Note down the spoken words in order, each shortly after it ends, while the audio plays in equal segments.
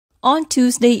On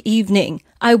Tuesday evening,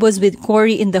 I was with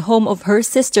Cory in the home of her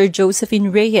sister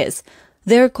Josephine Reyes.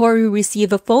 There, Cory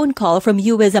received a phone call from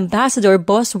U.S. Ambassador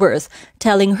Bosworth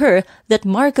telling her that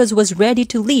Marcos was ready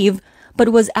to leave but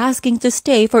was asking to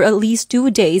stay for at least 2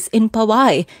 days in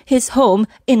Poway, his home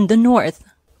in the north.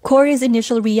 Cory's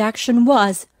initial reaction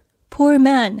was, "Poor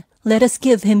man, let us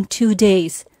give him 2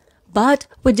 days." But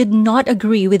we did not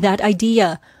agree with that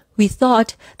idea. We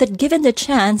thought that given the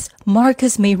chance,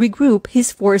 Marcos may regroup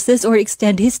his forces or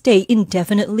extend his stay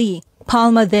indefinitely.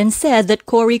 Palma then said that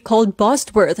Cory called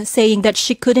Bosworth saying that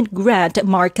she couldn't grant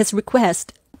Marcos'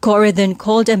 request. Cory then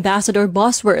called Ambassador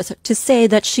Bosworth to say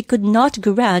that she could not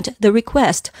grant the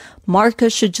request.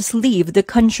 Marcos should just leave the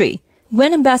country.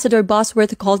 When Ambassador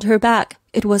Bosworth called her back,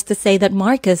 it was to say that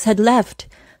Marcos had left.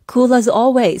 Cool as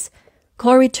always,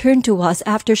 Cory turned to us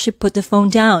after she put the phone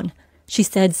down. She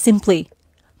said simply,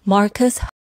 "Marcos